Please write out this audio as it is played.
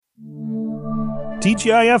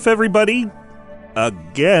TGIF, everybody.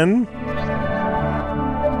 Again.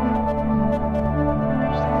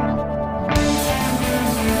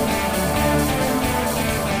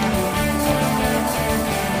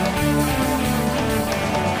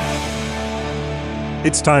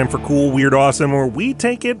 It's time for Cool, Weird, Awesome, where we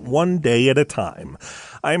take it one day at a time.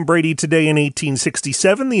 I'm Brady. Today in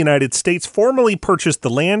 1867, the United States formally purchased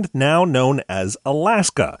the land now known as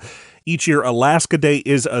Alaska. Each year, Alaska Day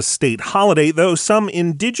is a state holiday, though some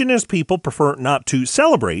indigenous people prefer not to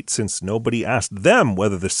celebrate since nobody asked them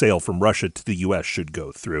whether the sale from Russia to the U.S. should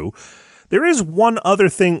go through. There is one other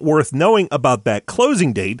thing worth knowing about that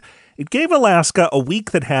closing date. It gave Alaska a week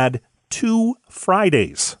that had 2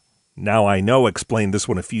 Fridays. Now I Know explained this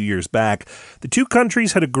one a few years back. The two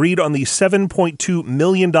countries had agreed on the $7.2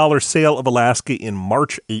 million sale of Alaska in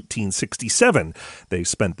March 1867. They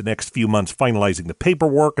spent the next few months finalizing the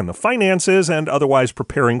paperwork and the finances and otherwise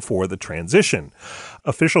preparing for the transition.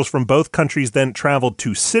 Officials from both countries then traveled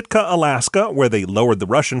to Sitka, Alaska, where they lowered the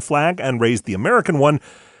Russian flag and raised the American one.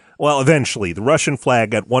 Well, eventually, the Russian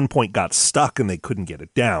flag at one point got stuck and they couldn't get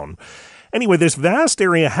it down. Anyway, this vast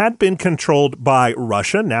area had been controlled by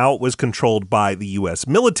Russia. Now it was controlled by the U.S.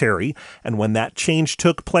 military. And when that change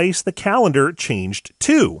took place, the calendar changed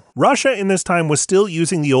too. Russia in this time was still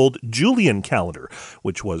using the old Julian calendar,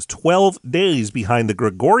 which was 12 days behind the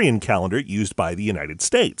Gregorian calendar used by the United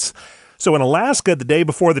States. So in Alaska, the day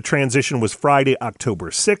before the transition was Friday,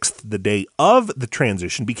 October 6th. The day of the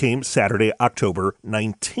transition became Saturday, October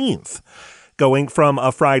 19th. Going from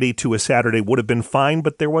a Friday to a Saturday would have been fine,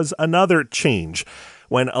 but there was another change.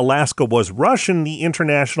 When Alaska was Russian, the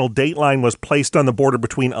international dateline was placed on the border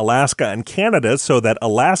between Alaska and Canada so that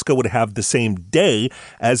Alaska would have the same day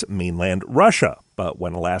as mainland Russia. But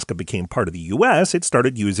when Alaska became part of the U.S., it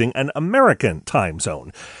started using an American time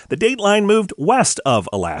zone. The dateline moved west of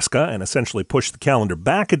Alaska and essentially pushed the calendar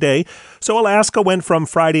back a day, so Alaska went from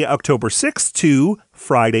Friday, October 6th to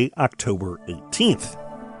Friday, October 18th.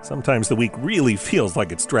 Sometimes the week really feels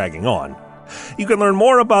like it's dragging on. You can learn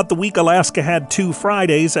more about the week Alaska had 2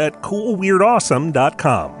 Fridays at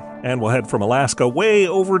coolweirdawesome.com. And we'll head from Alaska way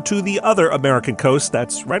over to the other American coast.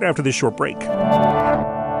 That's right after this short break.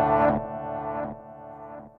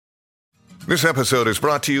 This episode is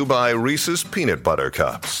brought to you by Reese's Peanut Butter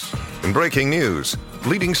Cups. In breaking news,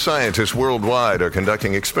 leading scientists worldwide are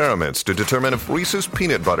conducting experiments to determine if Reese's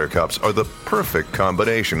Peanut Butter Cups are the perfect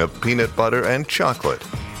combination of peanut butter and chocolate.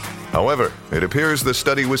 However, it appears the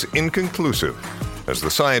study was inconclusive, as the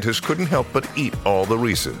scientists couldn't help but eat all the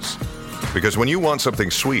Reese's. Because when you want something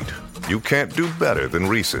sweet, you can't do better than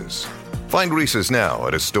Reese's. Find Reese's now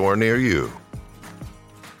at a store near you.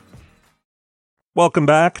 Welcome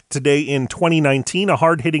back. Today in 2019, a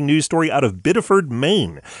hard-hitting news story out of Biddeford,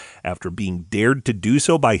 Maine. After being dared to do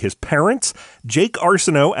so by his parents, Jake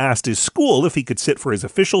Arsenault asked his school if he could sit for his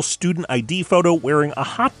official student ID photo wearing a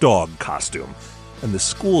hot dog costume. And the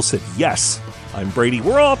school said yes. I'm Brady.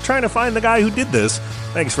 We're all trying to find the guy who did this.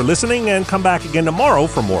 Thanks for listening, and come back again tomorrow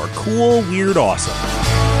for more Cool, Weird, Awesome.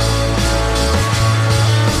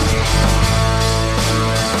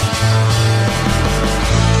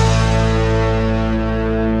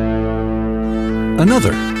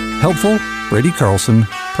 Another helpful Brady Carlson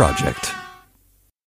project.